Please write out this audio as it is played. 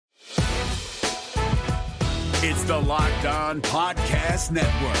It's the Locked On Podcast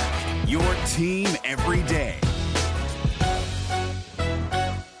Network, your team every day.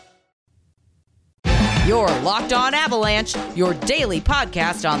 Your Locked On Avalanche, your daily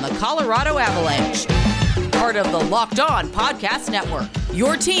podcast on the Colorado Avalanche. Part of the Locked On Podcast Network,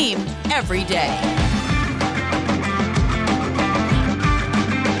 your team every day.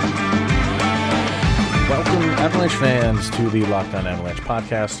 Welcome, Avalanche fans, to the Locked On Avalanche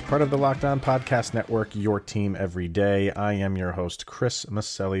podcast, part of the Locked On Podcast Network, your team every day. I am your host, Chris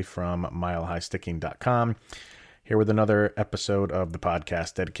Maselli from MileHighSticking.com, here with another episode of the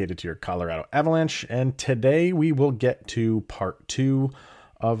podcast dedicated to your Colorado Avalanche. And today we will get to part two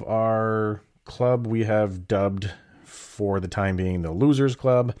of our club we have dubbed, for the time being, the Losers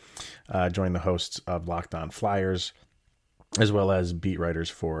Club. Join the hosts of Locked On Flyers, as well as beat writers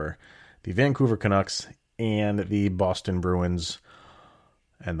for the Vancouver Canucks and the Boston Bruins.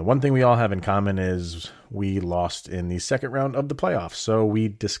 And the one thing we all have in common is we lost in the second round of the playoffs. So we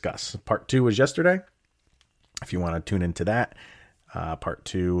discuss. Part two was yesterday. If you want to tune into that, part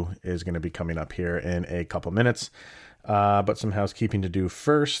two is going to be coming up here in a couple minutes. But some housekeeping to do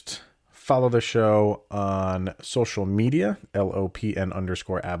first. Follow the show on social media,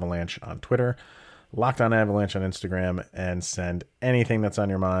 LOPN_Avalanche on Twitter, Locked On Avalanche on Instagram, and send anything that's on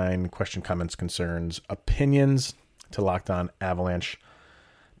your mind, question, comments, concerns, opinions, to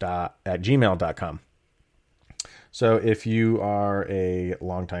lockedonavalanche@gmail.com. So if you are a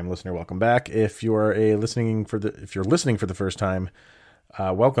longtime listener, welcome back. If you are listening for the first time,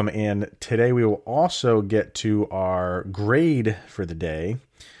 welcome. And today we will also get to our grade for the day.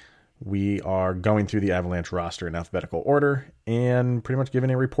 We are going through the Avalanche roster in alphabetical order and pretty much giving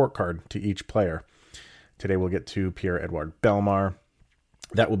a report card to each player. Today we'll get to Pierre-Edouard Bellemare.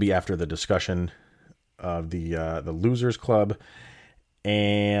 That will be after the discussion of the Losers Club.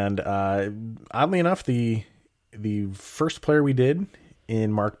 And oddly enough, the first player we did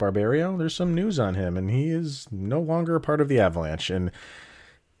in Mark Barberio, there's some news on him, and he is no longer a part of the Avalanche. And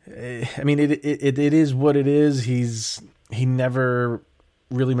I mean, it is what it is. He never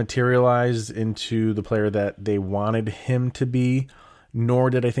really materialized into the player that they wanted him to be, nor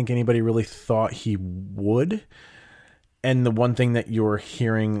did I think anybody really thought he would. And the one thing that you're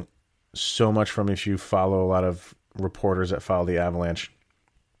hearing so much from, if you follow a lot of reporters that follow the Avalanche,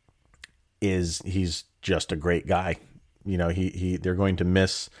 is he's just a great guy. You know, they're going to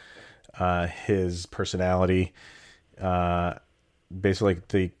miss his personality, basically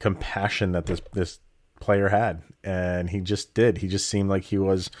the compassion that this player had, and he just did. He just seemed like he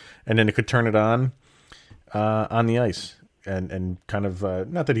was, and then it could turn it on the ice. And kind of,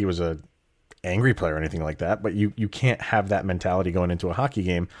 not that he was a angry player or anything like that, but you can't have that mentality going into a hockey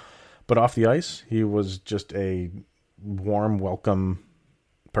game. But off the ice, he was just a warm, welcome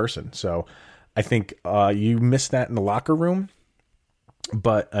person. So I think you missed that in the locker room.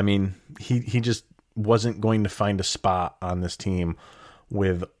 But, I mean, he just wasn't going to find a spot on this team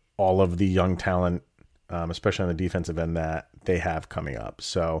with all of the young talent, especially on the defensive end, that they have coming up.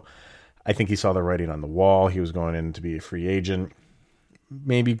 So I think he saw the writing on the wall. He was going in to be a free agent.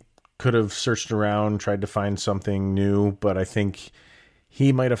 Maybe could have searched around, tried to find something new, but I think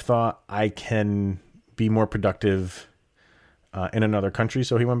he might have thought, I can be more productive in another country.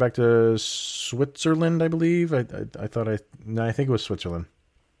 So he went back to Switzerland, I believe. I think it was Switzerland.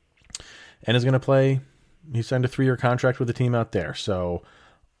 And is going to play. He signed a 3-year contract with the team out there. So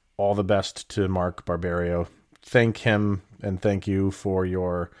all the best to Mark Barberio. Thank him and thank you for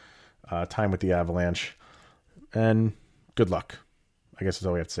your time with the Avalanche, and good luck. I guess that's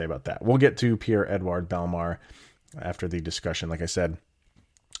all we have to say about that. We'll get to Pierre-Edouard Bellemare after the discussion. Like I said,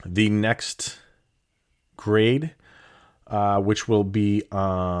 the next grade, which will be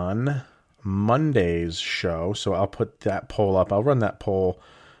on Monday's show. So I'll put that poll up. I'll run that poll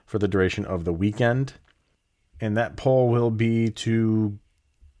for the duration of the weekend. And that poll will be to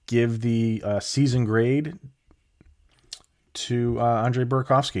give the season grade to Andrei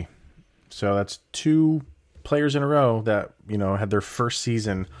Burakovsky. So that's 2 players in a row that, had their first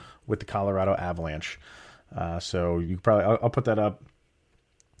season with the Colorado Avalanche. So you probably, I'll put that up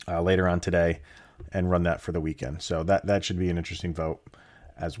later on today and run that for the weekend. So that should be an interesting vote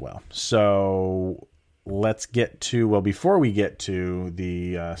as well. So let's get to, before we get to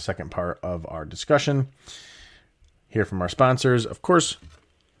the second part of our discussion, hear from our sponsors. Of course,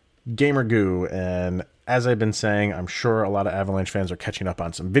 Gamer Goo. And as I've been saying, I'm sure a lot of Avalanche fans are catching up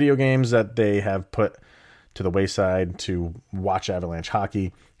on some video games that they have put to the wayside to watch Avalanche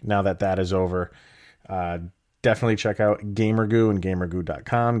hockey. Now that is over, definitely check out Gamergoo and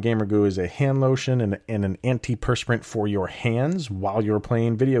gamergoo.com. Gamergoo is a hand lotion and an antiperspirant for your hands while you're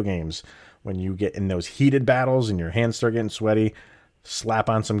playing video games. When you get in those heated battles and your hands start getting sweaty, slap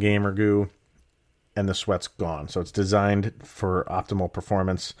on some Gamergoo and the sweat's gone. So it's designed for optimal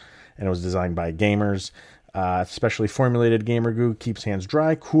performance, and it was designed by gamers. Specially formulated Gamergoo keeps hands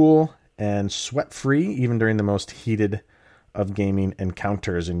dry, cool, and sweat-free even during the most heated of gaming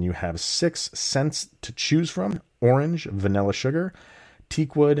encounters. And you have 6 scents to choose from: orange, vanilla sugar,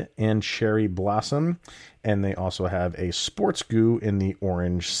 teakwood, and cherry blossom. And they also have a sports goo in the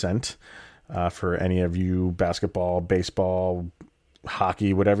orange scent for any of you basketball, baseball,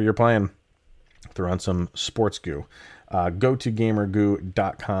 hockey, whatever you're playing. Throw on some sports goo. Go to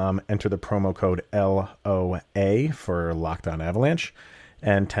gamergoo.com, enter the promo code LOA for Locked On Avalanche,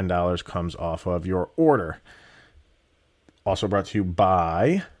 and $10 comes off of your order. Also brought to you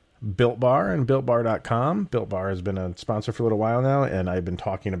by Built Bar and BuiltBar.com. Built Bar has been a sponsor for a little while now, and I've been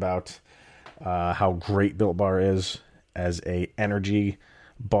talking about how great Built Bar is as a energy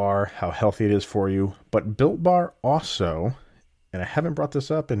bar, how healthy it is for you. But Built Bar also, and I haven't brought this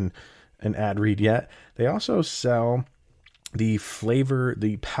up in an ad read yet, they also sell the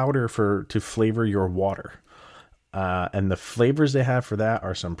powder to flavor your water. And the flavors they have for that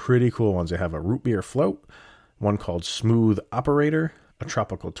are some pretty cool ones. They have a root beer float, one called Smooth Operator, a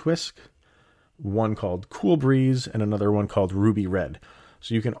tropical twist, one called Cool Breeze, and another one called Ruby Red.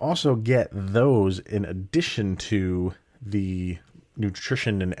 So you can also get those in addition to the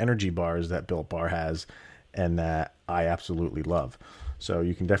nutrition and energy bars that Built Bar has and that I absolutely love. So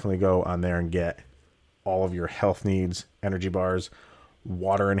you can definitely go on there and get all of your health needs, energy bars,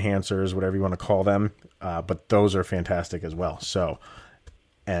 water enhancers, whatever you want to call them. But those are fantastic as well. So,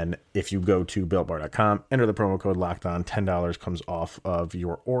 and if you go to BuiltBar.com, enter the promo code LOCKEDON, $10 comes off of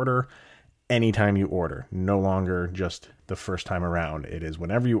your order anytime you order. No longer just the first time around. It is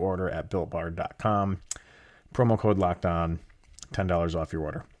whenever you order at BuiltBar.com. Promo code LOCKEDON, $10 off your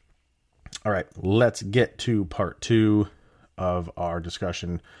order. All right, let's get to part 2 of our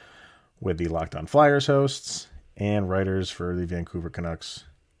discussion with the Locked On Flyers hosts and writers for the Vancouver Canucks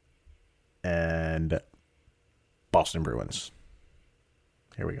and Boston Bruins.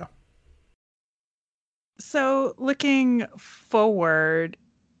 Here we go. So looking forward,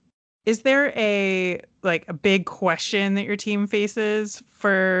 is there a big question that your team faces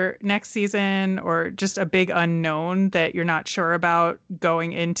for next season, or just a big unknown that you're not sure about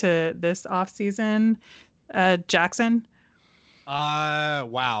going into this offseason? Jackson?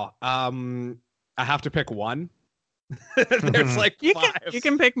 Wow. I have to pick one. There's like five. You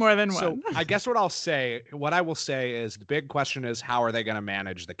can pick more than one. So I guess what I will say is the big question is, how are they going to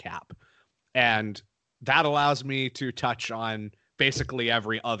manage the cap? And that allows me to touch on basically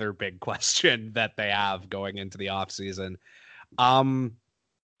every other big question that they have going into the offseason.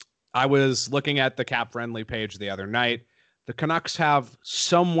 I was looking at the cap friendly page the other night. The Canucks have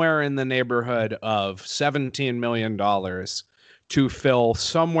somewhere in the neighborhood of $17 million to fill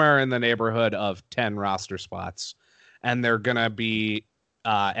somewhere in the neighborhood of 10 roster spots. And they're going to be,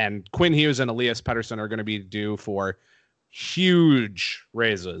 and Quinn Hughes and Elias Pettersson are going to be due for huge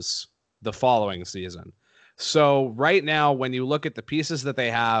raises the following season. So right now, when you look at the pieces that they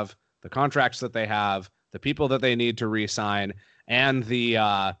have, the contracts that they have, the people that they need to re-sign, and the,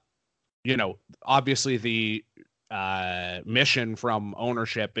 obviously the mission from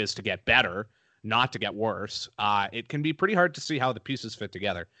ownership is to get better, not to get worse. It can be pretty hard to see how the pieces fit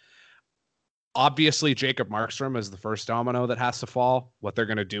together. Obviously, Jacob Markstrom is the first domino that has to fall. What they're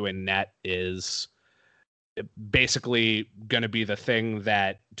going to do in net is basically going to be the thing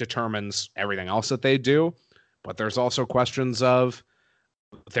that determines everything else that they do. But there's also questions of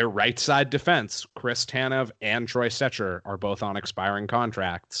their right side defense. Chris Tanev and Troy Setcher are both on expiring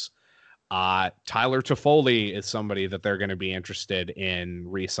contracts. Tyler Toffoli is somebody that they're going to be interested in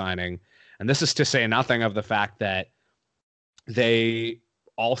re-signing. And this is to say nothing of the fact that they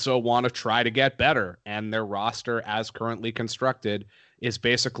also want to try to get better. And their roster, as currently constructed, is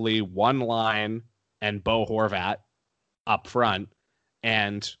basically one line and Bo Horvat up front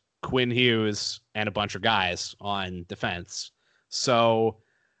and Quinn Hughes and a bunch of guys on defense. So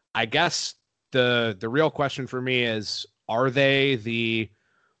I guess the real question for me is, are they the,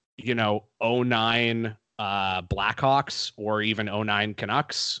 09 Blackhawks or even 09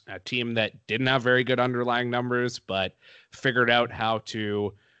 Canucks, a team that didn't have very good underlying numbers, but figured out how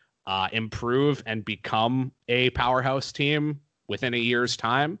to improve and become a powerhouse team within a year's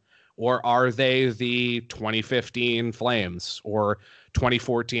time? Or are they the 2015 Flames or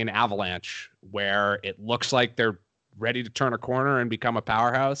 2014 Avalanche, where it looks like they're ready to turn a corner and become a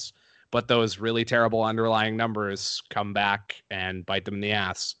powerhouse, but those really terrible underlying numbers come back and bite them in the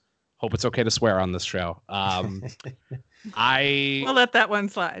ass. Hope it's okay to swear on this show. We'll let that one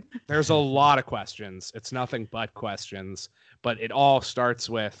slide. There's a lot of questions. It's nothing but questions, but it all starts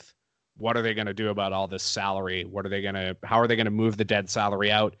with, what are they going to do about all this salary? How are they going to move the dead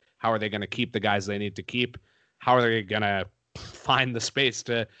salary out? How are they going to keep the guys they need to keep? How are they going to find the space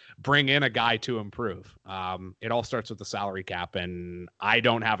to bring in a guy to improve? It all starts with the salary cap, and I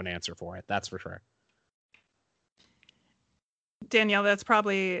don't have an answer for it. That's for sure. Danielle, that's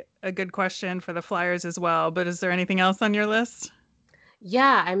probably a good question for the Flyers as well, but is there anything else on your list?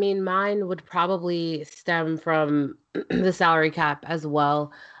 Yeah, I mean, mine would probably stem from the salary cap as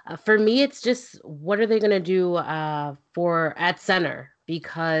well. For me, it's just, what are they going to do at center?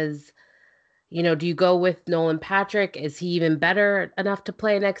 Because, do you go with Nolan Patrick? Is he even better enough to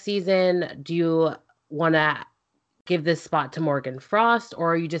play next season? Do you want to give this spot to Morgan Frost,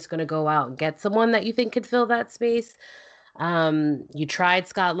 or are you just going to go out and get someone that you think could fill that space? You tried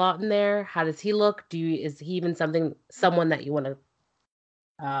Scott Lawton there. How does he look? Is he even someone that you want to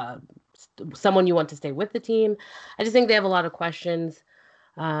someone you want to stay with the team? I just think they have a lot of questions,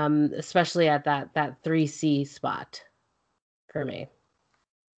 especially at that 3C spot for me.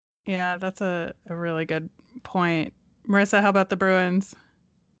 Yeah, that's a really good point. Marissa, how about the Bruins?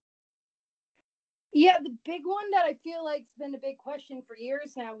 Yeah, the big one that I feel like's been a big question for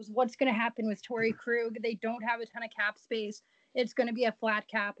years now is what's going to happen with Torrey Krug. They don't have a ton of cap space. It's going to be a flat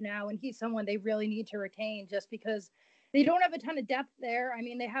cap now, and he's someone they really need to retain just because they don't have a ton of depth there. I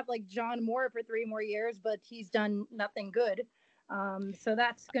mean, they have like John Moore for 3 more years, but he's done nothing good. So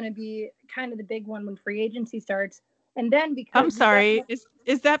that's going to be kind of the big one when free agency starts. And then because I'm sorry,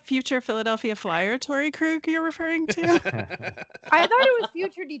 is that future Philadelphia Flyer Torrey Krug you're referring to? I thought it was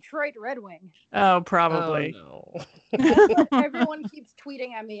future Detroit Red Wing. Oh, probably. Oh, no. Everyone keeps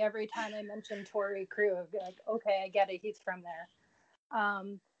tweeting at me every time I mention Torrey Krug. Like, okay, I get it. He's from there.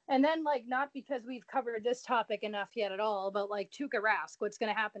 And then, like, not because we've covered this topic enough yet at all, but like Tuukka Rask, what's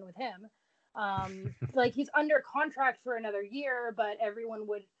going to happen with him? Like, he's under contract for another year, but everyone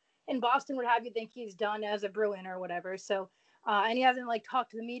in Boston would have you think he's done as a Bruin or whatever. So, and he hasn't like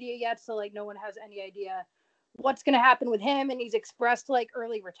talked to the media yet. So like no one has any idea what's going to happen with him. And he's expressed like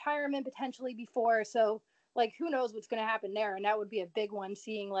early retirement potentially before. So like, who knows what's going to happen there. And that would be a big one,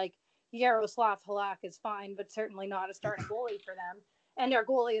 seeing like Yaroslav Halak is fine, but certainly not a starting goalie for them. And their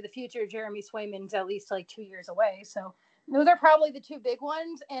goalie of the future, Jeremy Swayman's at least like 2 years away. So those are probably the 2 big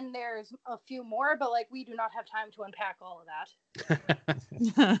ones. And there's a few more, but like, we do not have time to unpack all of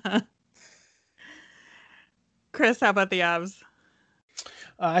that. Chris, how about the Avs?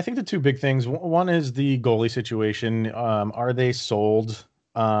 I think the 2 big things. One is the goalie situation. Are they sold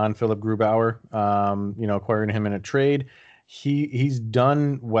on Philip Grubauer? Acquiring him in a trade. He's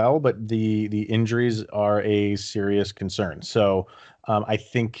done well, but the injuries are a serious concern. So I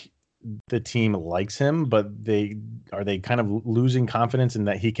think the team likes him, but they kind of losing confidence in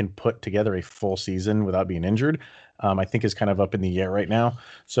that he can put together a full season without being injured. I think is kind of up in the air right now.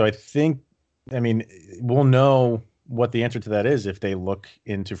 So we'll know what the answer to that is if they look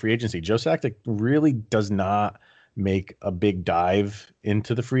into free agency. Joe Sakic really does not make a big dive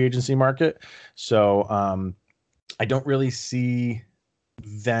into the free agency market. So I don't really see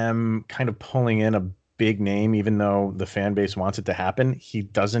them kind of pulling in a big name, even though the fan base wants it to happen. He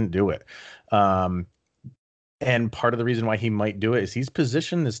doesn't do it. And part of the reason why he might do it is he's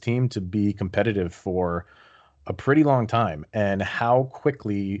positioned this team to be competitive for a pretty long time. And how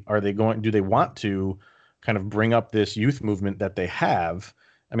quickly do they want to kind of bring up this youth movement that they have?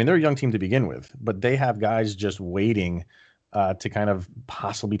 I mean, they're a young team to begin with, but they have guys just waiting to kind of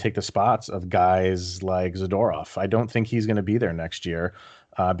possibly take the spots of guys like Zadorov. I don't think he's going to be there next year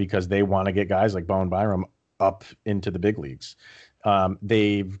because they want to get guys like Bowen Byram up into the big leagues.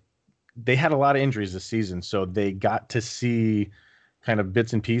 They had a lot of injuries this season, so they got to see kind of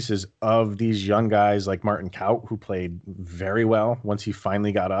bits and pieces of these young guys like Martin Kaut, who played very well once he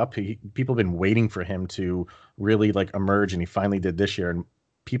finally got up. People have been waiting for him to really like emerge, and he finally did this year. And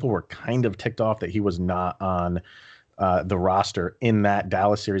people were kind of ticked off that he was not on the roster in that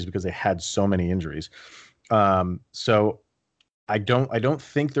Dallas series because they had so many injuries. So I don't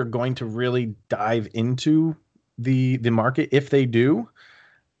think they're going to really dive into the market. If they do,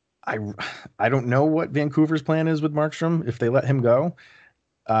 I don't know what Vancouver's plan is with Markstrom. If they let him go,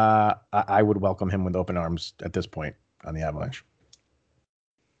 I would welcome him with open arms at this point on the Avalanche.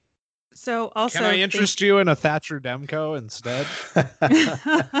 So also, can I interest you in a Thatcher Demko instead?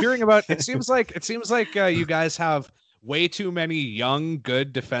 Hearing about it seems like you guys have way too many young,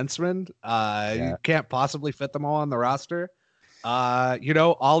 good defensemen. You can't possibly fit them all on the roster.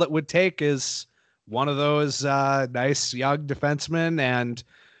 all it would take is one of those nice young defensemen and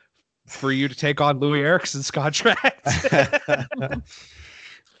for you to take on Louis Eriksson's contract.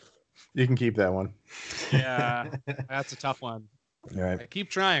 You can keep that one. Yeah, that's a tough one. All right. I keep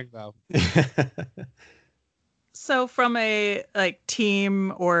trying though. So from a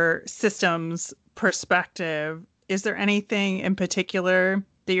team or systems perspective, is there anything in particular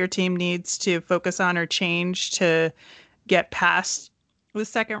that your team needs to focus on or change to get past the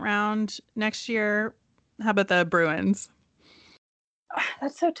second round next year? How about the Bruins?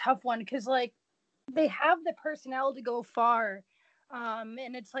 That's so tough one because they have the personnel to go far.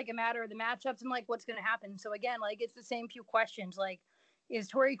 And it's a matter of the matchups and what's going to happen. So again, it's the same few questions. Is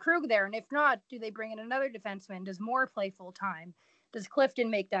Torrey Krug there? And if not, do they bring in another defenseman? Does Moore play full time? Does Clifton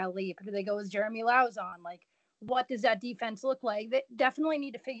make that leap? Do they go with Jeremy Lauzon? What does that defense look like? They definitely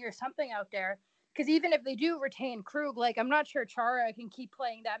need to figure something out there. Because even if they do retain Krug, I'm not sure Chara can keep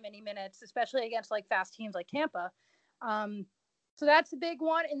playing that many minutes, especially against fast teams like Tampa. So that's a big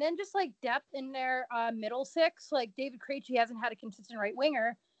one. And then just depth in their middle six. David Krejci hasn't had a consistent right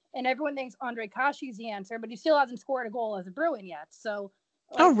winger, and everyone thinks Andre Kashi's the answer, but he still hasn't scored a goal as a Bruin yet. So.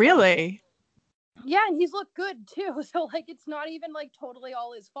 Oh, really? Yeah, and he's looked good too. So it's not even totally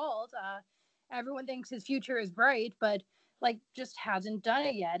all his fault. Everyone thinks his future is bright, but just hasn't done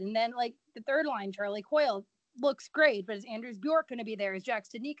it yet. And then the third line, Charlie Coyle looks great, but is Anders Bjork going to be there? Is Jack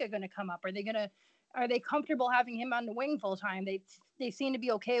Studnicka going to come up? Are they comfortable having him on the wing full time? They seem to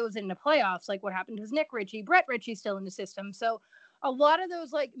be okay with it in the playoffs. What happened to Nick Ritchie? Brett Ritchie's still in the system. So a lot of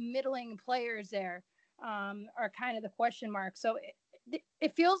those middling players there are kind of the question mark. So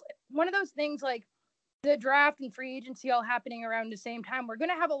it feels one of those things the draft and free agency all happening around the same time. We're going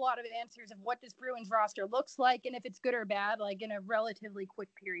to have a lot of answers of what this Bruins roster looks like and if it's good or bad, in a relatively quick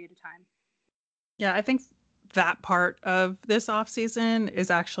period of time. Yeah, I think that part of this offseason is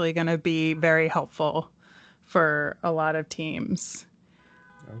actually going to be very helpful for a lot of teams.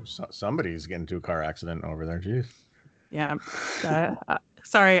 Oh, somebody's getting into a car accident over there. Jeez. Yeah.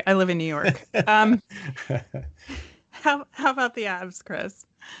 Sorry, I live in New York. How about the Avs, Chris?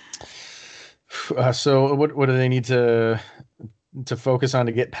 So what do they need to focus on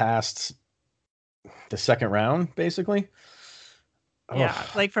to get past the second round, basically? Yeah,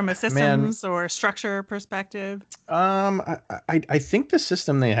 from a systems or structure perspective. I think the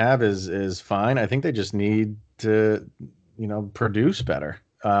system they have is fine. I think they just need to, produce better.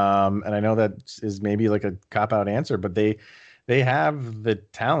 And I know that is maybe a cop-out answer, but they have the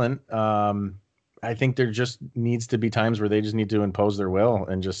talent. I think there just needs to be times where they just need to impose their will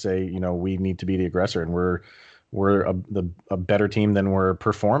and just say, we need to be the aggressor, and we're a better team than we're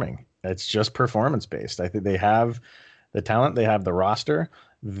performing. It's just performance based. I think they have the talent, they have the roster.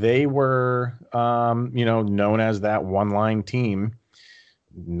 They were, known as that one-line team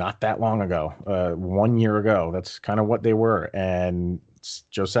not that long ago, 1 year ago. That's kind of what they were. And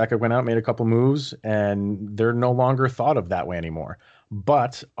Joe Sakic went out, made a couple moves, and they're no longer thought of that way anymore.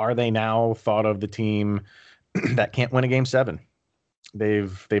 But are they now thought of the team that can't win a game 7?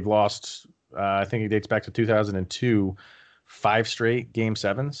 They've lost, I think it dates back to 2002, 5 straight game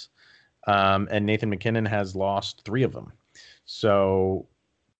 7s. And Nathan McKinnon has lost 3 of them. So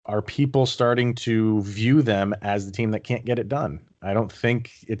are people starting to view them as the team that can't get it done? I don't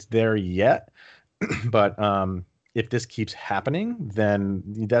think it's there yet. But if this keeps happening, then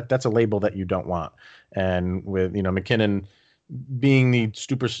that's a label that you don't want. And with, McKinnon being the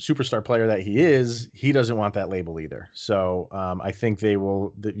superstar player that he is, he doesn't want that label either. So I think they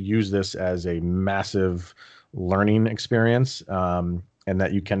will use this as a massive learning experience, and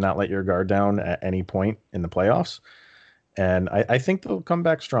that you cannot let your guard down at any point in the playoffs. And I think they'll come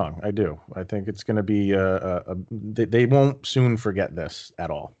back strong. I do. I think it's going to be they won't soon forget this at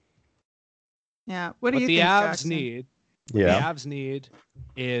all. Yeah. What do you think, the Avs Jackson? need? Yeah. The Avs need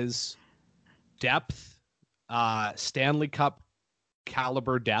is depth, Stanley Cup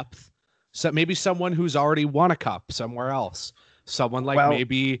caliber depth. So maybe someone who's already won a cup somewhere else. Someone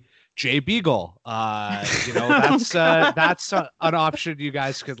maybe Jay Beagle. That's an option you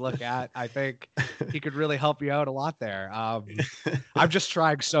guys could look at. I think he could really help you out a lot there. I'm just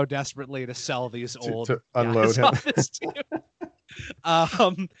trying so desperately to sell these old to unload him. This team.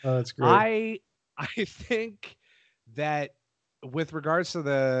 That's great. I think that with regards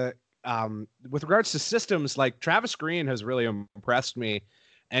to systems, Travis Green has really impressed me,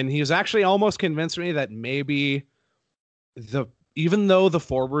 and he's actually almost convinced me that maybe even though the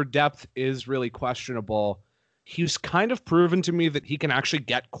forward depth is really questionable, he's kind of proven to me that he can actually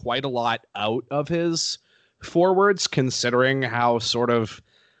get quite a lot out of his forwards, considering how sort of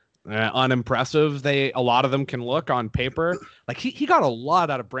unimpressive a lot of them can look on paper. Like he got a lot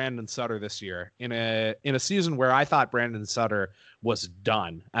out of Brandon Sutter this year in a season where I thought Brandon Sutter was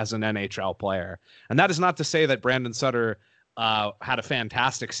done as an NHL player. And that is not to say that Brandon Sutter had a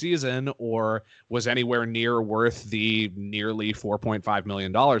fantastic season or was anywhere near worth the nearly $4.5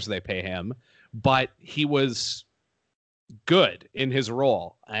 million they pay him, but he was good in his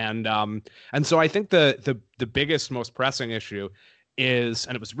role. And so I think the biggest, most pressing issue is,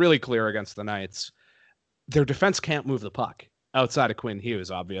 and it was really clear against the Knights, their defense can't move the puck outside of Quinn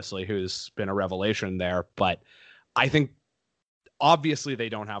Hughes, obviously, who's been a revelation there. But I think obviously they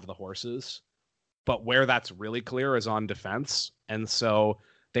don't have the horses, but where that's really clear is on defense. And so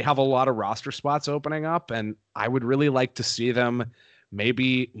they have a lot of roster spots opening up, and I would really like to see them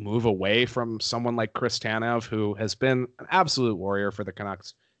maybe move away from someone like Chris Tanev, who has been an absolute warrior for the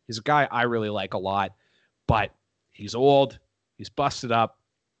Canucks. He's a guy I really like a lot, but he's old. He's busted up.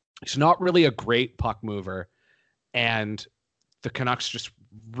 He's not really a great puck mover. And the Canucks just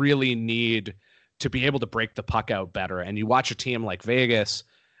really need to be able to break the puck out better. And you watch a team like Vegas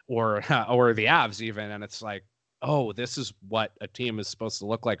or the Avs even, and it's like, oh, this is what a team is supposed to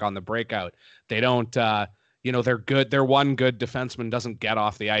look like on the breakout. They don't, they're good. Their one good defenseman doesn't get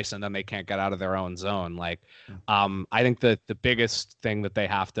off the ice and then they can't get out of their own zone. Like, I think that the biggest thing that they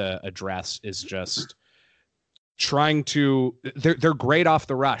have to address is just trying to, they're great off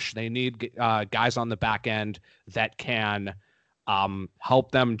the rush. They need guys on the back end that can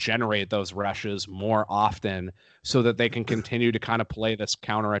help them generate those rushes more often so that they can continue to kind of play this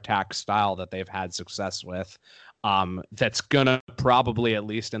counterattack style that they've had success with. That's going to probably, at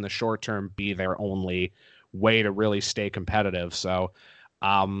least in the short term, be their only way to really stay competitive. So,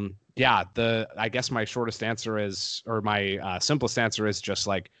 I guess my shortest answer is, or my simplest answer is just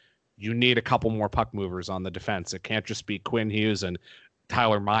like, you need a couple more puck movers on the defense. It can't just be Quinn Hughes and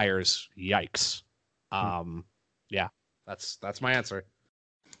Tyler Myers. Yikes. That's my answer.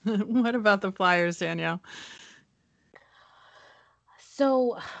 What about the Flyers, Danielle?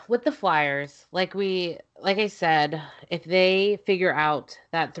 So with the Flyers, like I said, if they figure out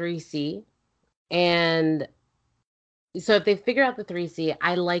that 3C, and so if they figure out the 3C,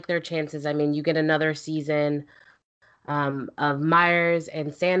 I like their chances. I mean, you get another season of Myers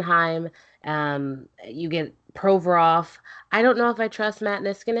and Sanheim. You get Provorov. I don't know if I trust Matt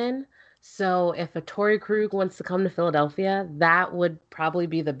Niskanen. So if a Torrey Krug wants to come to Philadelphia, that would probably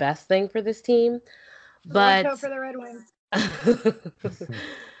be the best thing for this team. But let's go for the Red Wings.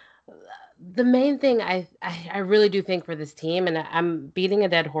 The main thing I really do think for this team, and I'm beating a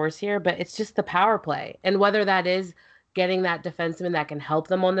dead horse here, but it's just the power play. And whether that is getting that defenseman that can help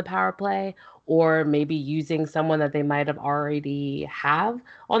them on the power play, or maybe using someone that they might have already have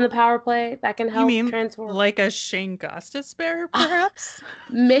on the power play that can help transform. Like a Shane Gostisbehere, perhaps?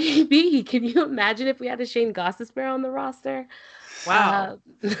 Maybe. Can you imagine if we had a Shane Gostisbehere on the roster? Wow.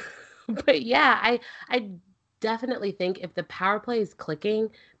 But yeah, I definitely think if the power play is clicking,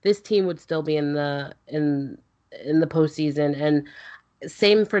 this team would still be in the postseason, and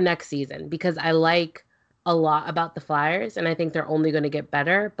same for next season, because I like a lot about the Flyers, and I think they're only going to get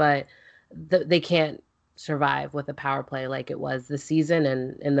better, but they can't survive with a power play like it was this season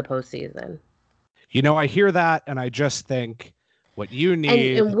and in the postseason. I hear that, and I just think what you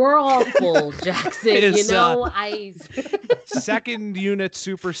need, and we're all full, Jackson. is, second unit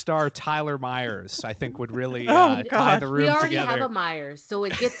superstar Tyler Myers, I think, would really tie the room together. We already have a Myers, so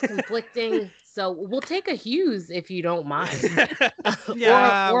it gets conflicting. So we'll take a Hughes if you don't mind.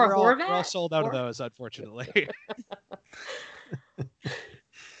 Yeah, or a we're Horvat. all sold out of those, unfortunately.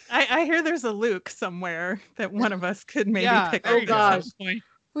 I hear there's a Luke somewhere that one of us could maybe pick up. Oh gosh.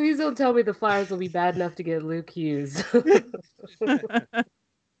 Please don't tell me the Flyers will be bad enough to get Luke Hughes.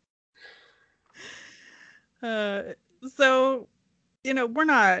 So, we're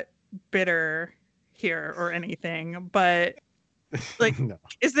not bitter here or anything, but like, no.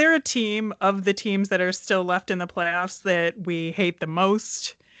 Is there a team of the teams that are still left in the playoffs that we hate the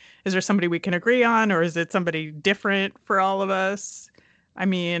most? Is there somebody we can agree on, or is it somebody different for all of us? I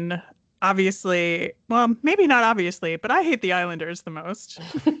mean, obviously, well, maybe not obviously, but I hate the Islanders the most.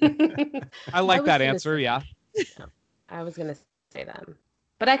 I like that answer, yeah. I was going to say them.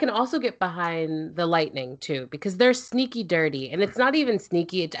 But I can also get behind the Lightning, too, because they're sneaky dirty. And it's not even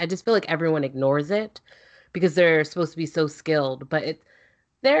sneaky. I just feel like everyone ignores it because they're supposed to be so skilled. But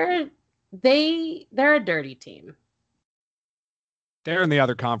they're a dirty team. They're in the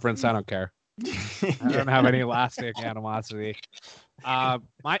other conference. I don't care. I don't have any lasting animosity. My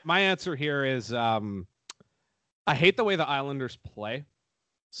answer here is I hate the way the Islanders play.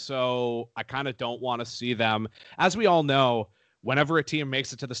 So I kind of don't want to see them. As we all know, whenever a team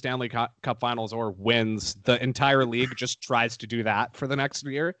makes it to the Stanley Cup Finals or wins, the entire league just tries to do that for the next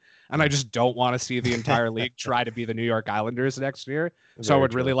year. And I just don't want to see the entire league try to be the New York Islanders next year. So I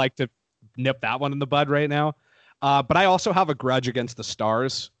would really like to nip that one in the bud right now. But I also have a grudge against the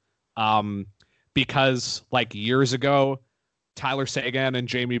Stars because like years ago, Tyler Seguin and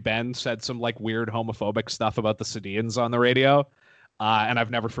Jamie Benn said some like weird homophobic stuff about the Sedins on the radio. And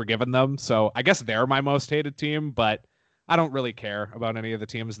I've never forgiven them. So I guess they're my most hated team, but I don't really care about any of the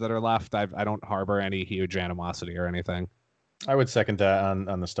teams that are left. I don't harbor any huge animosity or anything. I would second that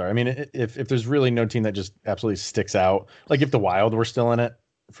on the Star. I mean, if there's really no team that just absolutely sticks out, like if the Wild were still in it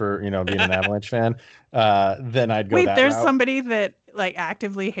for, being an Avalanche fan, then I'd go that route. Wait, there's somebody that like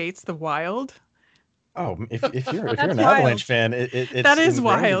actively hates the Wild? Oh, if you're an Avalanche fan, it's that is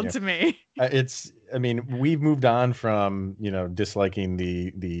wild to me. I mean, we've moved on from disliking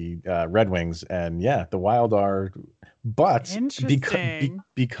the Red Wings, and yeah, the Wild are, but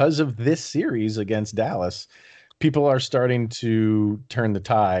because of this series against Dallas, people are starting to turn the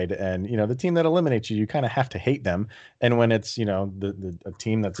tide, and the team that eliminates you kind of have to hate them, and when it's a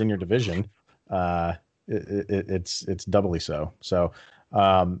team that's in your division, it's doubly so. So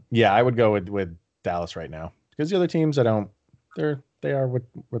yeah, I would go with Dallas right now, because the other teams they are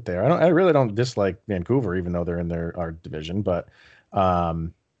what they are. I really don't dislike Vancouver, even though they're in our division, but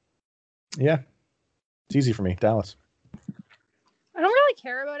yeah, it's easy for me. Dallas. I don't really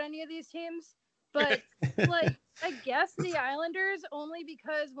care about any of these teams, but like I guess the Islanders, only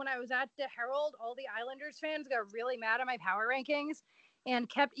because when I was at the Herald, all the Islanders fans got really mad at my power rankings and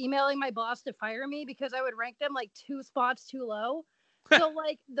kept emailing my boss to fire me because I would rank them like 2 spots too low. So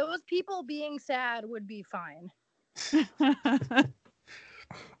like those people being sad would be fine.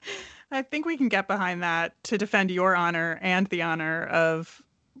 I think we can get behind that to defend your honor and the honor of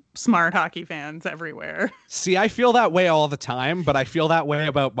smart hockey fans everywhere. See, I feel that way all the time, but I feel that way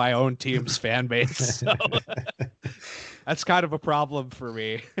about my own team's fan base. So that's kind of a problem for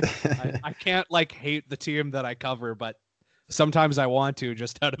me. I can't like hate the team that I cover, but sometimes I want to,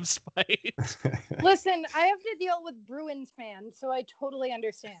 just out of spite. Listen, I have to deal with Bruins fans, so I totally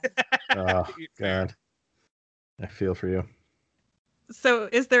understand. Oh, God. I feel for you. So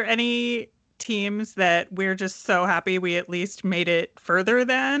is there any teams that we're just so happy we at least made it further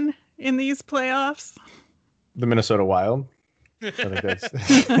than in these playoffs? The Minnesota Wild. I think that's...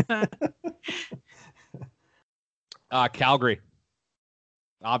 Calgary.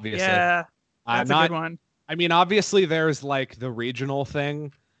 Obviously. Yeah, that's a good one. I mean, obviously there's like the regional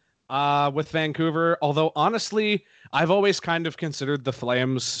thing with Vancouver, although honestly, I've always kind of considered the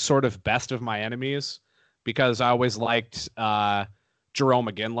Flames sort of best of my enemies because I always liked Jerome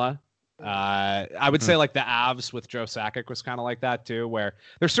McGinley. I would say like the Avs with Joe Sakic was kind of like that too, where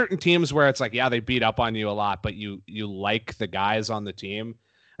there's certain teams where it's like, yeah, they beat up on you a lot, but you like the guys on the team.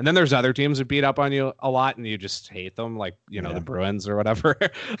 And then there's other teams that beat up on you a lot and you just hate them, like, the Bruins or whatever.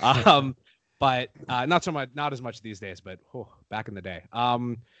 But not as much these days, but back in the day.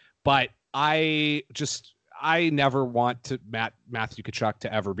 But I never want to Matthew Tkachuk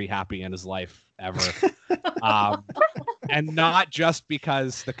to ever be happy in his life ever. And not just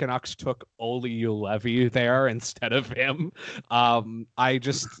because the Canucks took Olli Juolevi there instead of him. I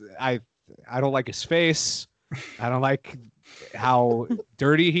don't like his face. I don't like how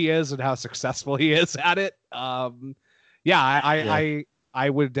dirty he is and how successful he is at it. I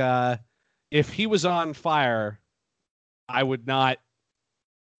would, if he was on fire, I would not.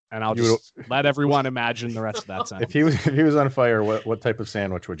 And I'll just let everyone imagine the rest of that sentence. If he was on fire, what type of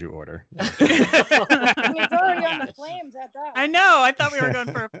sandwich would you order? He's already on the Flames at that. I know. I thought we were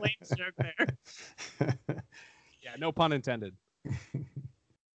going for a Flames joke there. Yeah, no pun intended.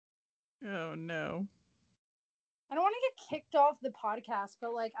 Oh no. I don't want to get kicked off the podcast,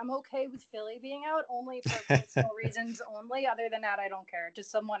 but like I'm okay with Philly being out only for personal reasons only. Other than that, I don't care.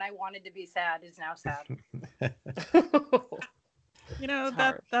 Just someone I wanted to be sad is now sad.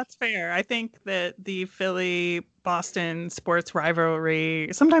 That's fair. I think that the Philly-Boston sports rivalry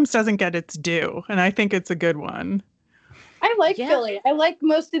sometimes doesn't get its due, and I think it's a good one. I like Philly. I like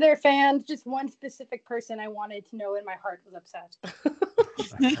most of their fans. Just one specific person I wanted to know in my heart was upset.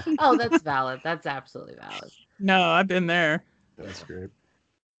 Oh, that's valid. That's absolutely valid. No, I've been there. That's great.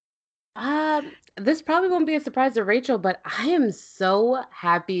 This probably won't be a surprise to Rachel, but I am so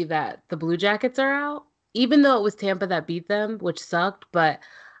happy that the Blue Jackets are out. Even though it was Tampa that beat them, which sucked, but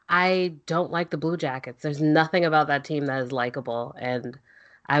I don't like the Blue Jackets. There's nothing about that team that is likable, and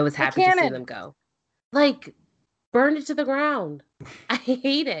I was happy to see them go. Like, burn it to the ground. I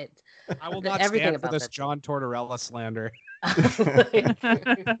hate it. I will not stand for this John Tortorella slander.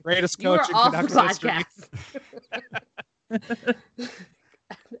 Greatest You coach in off Canucks the history. podcast.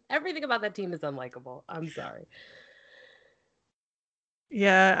 Everything about that team is unlikable. I'm sorry.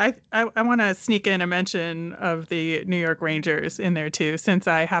 Yeah, I want to sneak in a mention of the New York Rangers in there too, since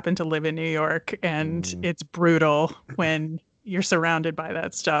I happen to live in New York and it's brutal when you're surrounded by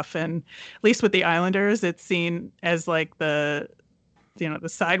that stuff. And at least with the Islanders, it's seen as like the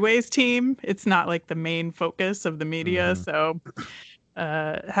sideways team. It's not like the main focus of the media. So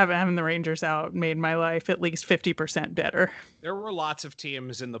having the Rangers out made my life at least 50% better. There were lots of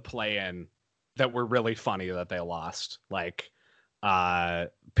teams in the play-in that were really funny that they lost. Like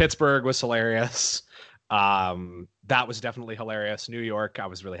Pittsburgh was hilarious. That was definitely hilarious. New York, I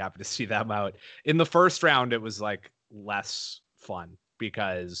was really happy to see them out. In the first round, it was like less fun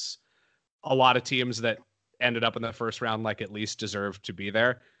because a lot of teams that ended up in the first round like at least deserved to be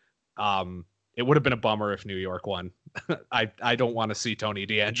there. It would have been a bummer if New York won. I don't want to see Tony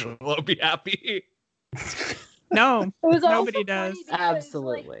DeAngelo be happy. No, nobody does.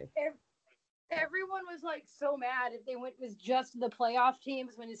 Absolutely. Like, everyone was like so mad if they went with just the playoff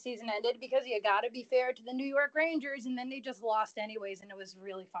teams when the season ended because you got to be fair to the New York Rangers, and then they just lost anyways, and it was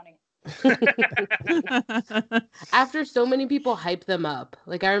really funny. After so many people hype them up,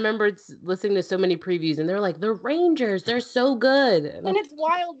 like I remember listening to so many previews, and they're like, "The Rangers, they're so good," and it's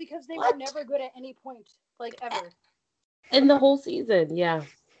wild because they were never good at any point, like ever, in the whole season. Yeah.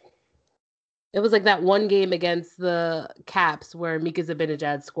 It was like that one game against the Caps where Mika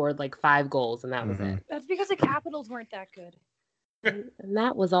Zibanejad scored like 5 goals, and that was it. That's because the Capitals weren't that good. And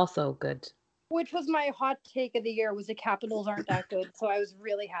that was also good. Which was my hot take of the year, was the Capitals aren't that good. So I was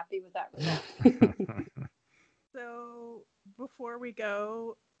really happy with that result. So before we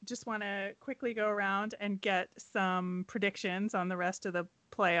go, just want to quickly go around and get some predictions on the rest of the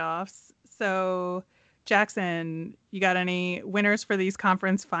playoffs. So Jackson, you got any winners for these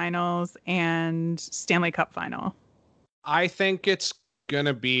conference finals and Stanley Cup final? I think it's going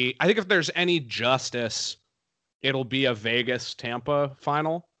to be, I think if there's any justice, it'll be a Vegas-Tampa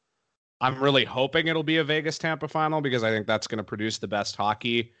final. I'm really hoping it'll be a Vegas-Tampa final because I think that's going to produce the best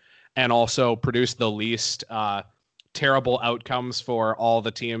hockey and also produce the least terrible outcomes for all the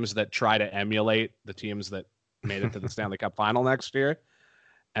teams that try to emulate the teams that made it to the Stanley Cup final next year.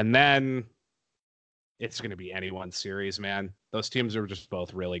 And then it's going to be anyone's series, man. Those teams are just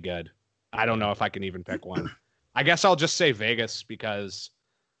both really good. I don't know if I can even pick one. I guess I'll just say Vegas because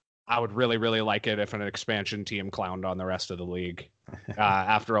I would really, really like it if an expansion team clowned on the rest of the league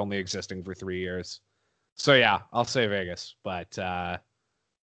after only existing for 3 years. So yeah, I'll say Vegas, but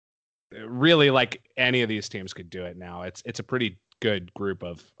really, like any of these teams could do it now. It's a pretty good group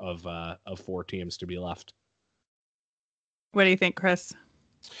of 4 teams to be left. What do you think, Chris?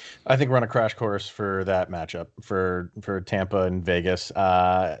 I think we're on a crash course for that matchup for Tampa and Vegas.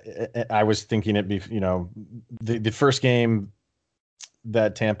 I was thinking it'd be, the first game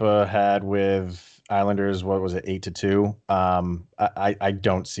that Tampa had with Islanders, what was it, 8-2? I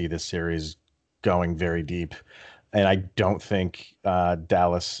don't see this series going very deep, and I don't think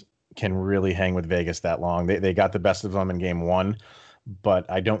Dallas can really hang with Vegas that long. They got the best of them in game 1, but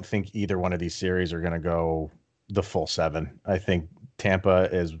I don't think either one of these series are going to go the full 7. I think Tampa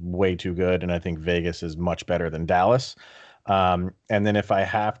is way too good, and I think Vegas is much better than Dallas. And then if I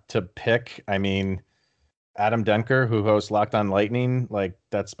have to pick, I mean, Adam Denker, who hosts Locked On Lightning, like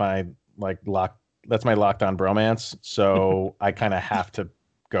that's my Locked On bromance. So I kind of have to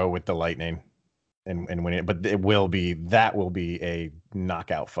go with the Lightning and win it. But that will be a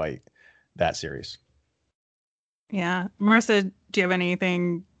knockout fight, that series. Yeah. Marissa, do you have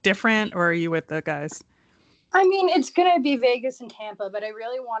anything different, or are you with the guys? I mean, it's going to be Vegas and Tampa, but I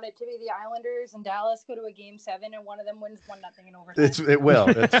really want it to be the Islanders and Dallas go to a game 7 and one of them wins 1-0 in overtime. It will.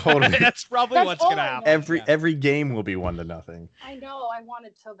 It's totally. That's probably what's going to happen. Every game will be 1-0. I know. I want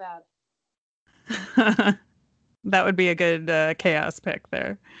it so bad. That would be a good chaos pick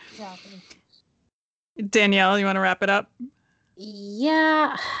there. Exactly. Danielle, you want to wrap it up?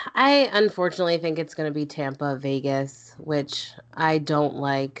 Yeah, I unfortunately think it's going to be Tampa, Vegas, which I don't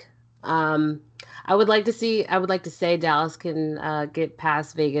like. I would like to say Dallas can get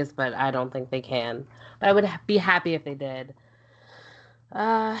past Vegas, but I don't think they can. But I would be happy if they did.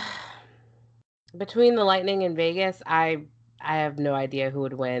 Between the Lightning and Vegas, I have no idea who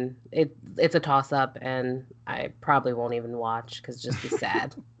would win. It's a toss-up, and I probably won't even watch because it'd just be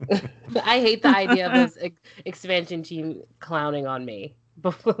sad. I hate the idea of this expansion team clowning on me.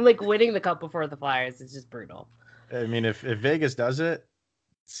 Like winning the cup before the Flyers is just brutal. I mean, if Vegas does it,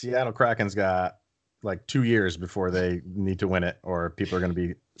 Seattle Kraken's got like 2 years before they need to win it, or people are going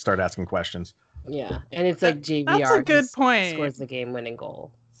to start asking questions. Yeah, and it's like JVR. That's a good point. Scores the game-winning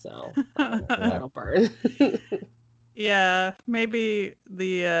goal, so that'll burn. Yeah, maybe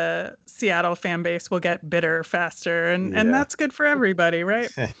the Seattle fan base will get bitter faster, and that's good for everybody,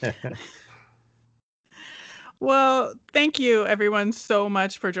 right? Well, thank you everyone so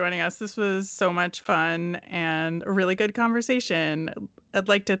much for joining us. This was so much fun and a really good conversation. I'd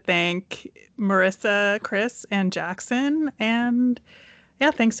like to thank Marissa, Chris, and Jackson. And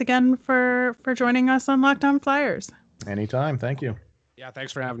yeah, thanks again for joining us on Locked On Flyers. Anytime. Thank you. Yeah,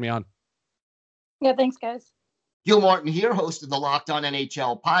 thanks for having me on. Yeah, thanks, guys. Gil Martin here, host of the Locked On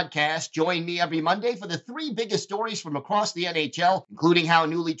NHL podcast. Join me every Monday for the 3 biggest stories from across the NHL, including how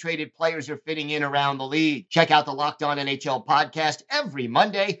newly traded players are fitting in around the league. Check out the Locked On NHL podcast every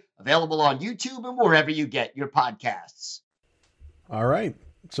Monday, available on YouTube and wherever you get your podcasts. All right.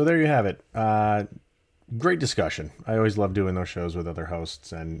 So there you have it. Great discussion. I always love doing those shows with other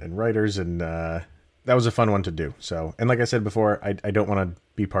hosts and writers, and that was a fun one to do. So, and like I said before, I don't want to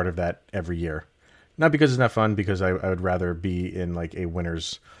be part of that every year. Not because it's not fun, because I would rather be in like a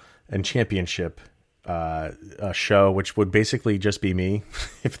winners and championship show, which would basically just be me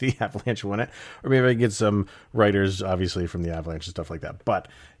if the Avalanche won it. Or maybe I get some writers, obviously, from the Avalanche and stuff like that. But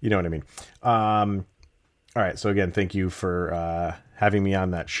you know what I mean. All right. So again, thank you for having me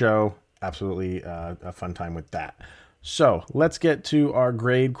on that show. Absolutely a fun time with that. So let's get to our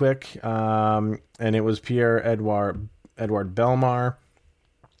grade quick. And it was Pierre-Edouard Bellemare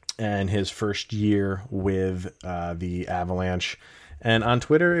and his first year with the Avalanche. And on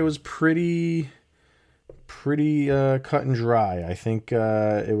Twitter, it was pretty cut and dry. I think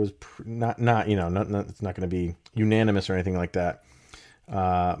it was not it's not going to be unanimous or anything like that.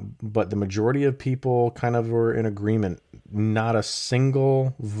 But the majority of people kind of were in agreement. Not a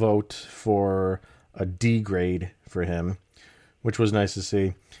single vote for a D grade for him, which was nice to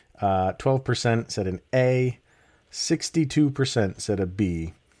see. 12% said an A, 62% said a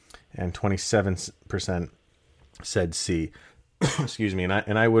B, and 27% said C. Excuse me,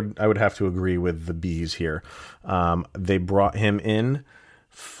 and I would have to agree with the B's here. They brought him in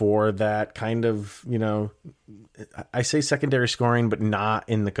for that kind of, I say secondary scoring, but not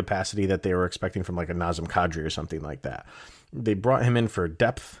in the capacity that they were expecting from like a Nazem Kadri or something like that. They brought him in for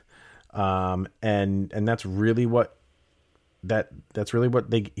depth, and that's really what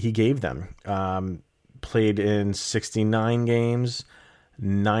he gave them. Played in 69 games,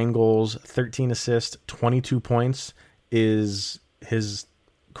 9 goals, 13 assists, 22 points is his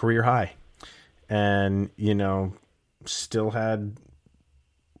career high. And, still had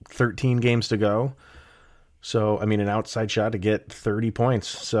 13 games to go. So, I mean, an outside shot to get 30 points.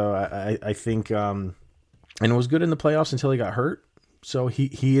 So I think, and it was good in the playoffs until he got hurt. So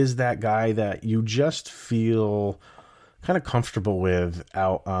he is that guy that you just feel kind of comfortable with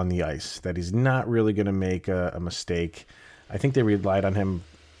out on the ice, that he's not really going to make a mistake. I think they relied on him,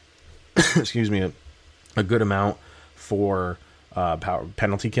 excuse me, a good amount for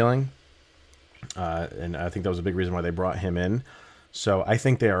penalty killing. And I think that was a big reason why they brought him in. So I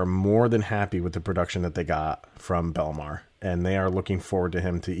think they are more than happy with the production that they got from Bellemare, and they are looking forward to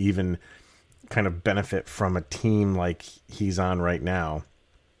him to even kind of benefit from a team like he's on right now.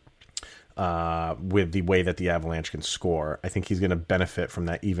 With the way that the Avalanche can score, I think he's going to benefit from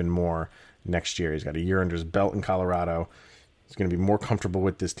that even more next year. He's got a year under his belt in Colorado. He's going to be more comfortable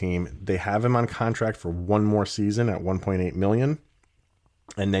with this team. They have him on contract for one more season at $1.8 million,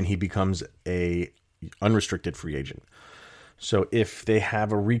 and then he becomes a unrestricted free agent. So if they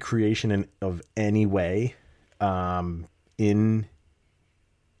have a recreation of any way in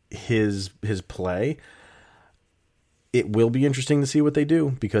his play, it will be interesting to see what they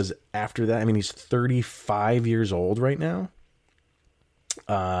do, because after that, I mean, he's 35 years old right now.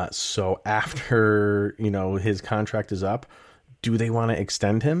 So after, his contract is up, do they want to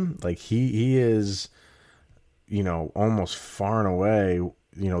extend him? Like he is, almost far and away,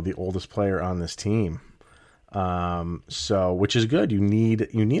 the oldest player on this team. So, which is good. You need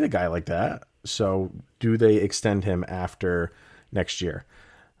a guy like that. So do they extend him after next year?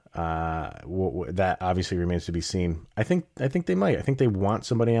 That obviously remains to be seen. I think they might. I think they want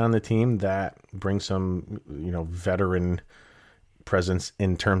somebody on the team that brings some, veteran presence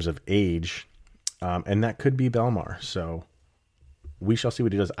in terms of age. And that could be Bellemare. So we shall see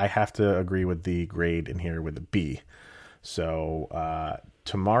what he does. I have to agree with the grade in here with a B. So,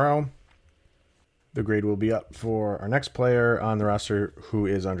 tomorrow the grade will be up for our next player on the roster, who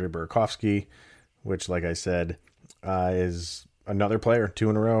is Andrei Burakovsky, which, like I said, is another player 2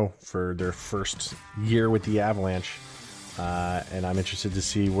 in a row for their first year with the Avalanche. And I'm interested to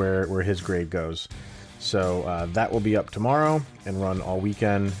see where his grade goes. So that will be up tomorrow and run all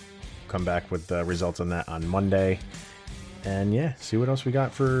weekend. Come back with the results on that on Monday. And yeah, see what else we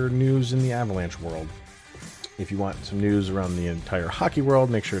got for news in the Avalanche world. If you want some news around the entire hockey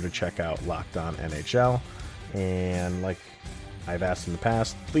world, make sure to check out Locked On NHL. And like I've asked in the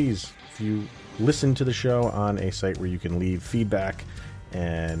past, please, if you listen to the show on a site where you can leave feedback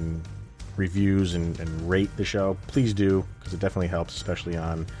and reviews and rate the show, please do, because it definitely helps, especially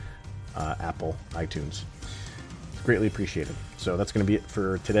on Apple iTunes. It's greatly appreciated. So that's going to be it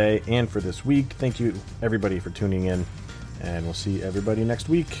for today and for this week. Thank you, everybody, for tuning in, and we'll see everybody next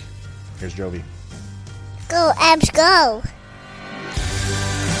week. Here's Jovi. Go, Abs, go!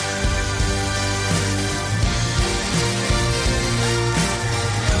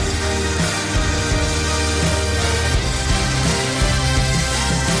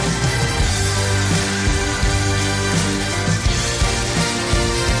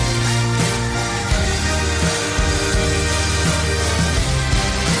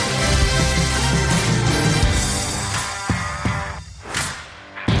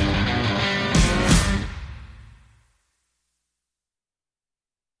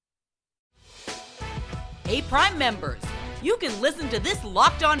 Hey, Prime members, you can listen to this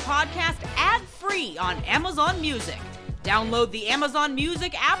Locked On podcast ad-free on Amazon Music. Download the Amazon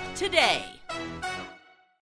Music app today.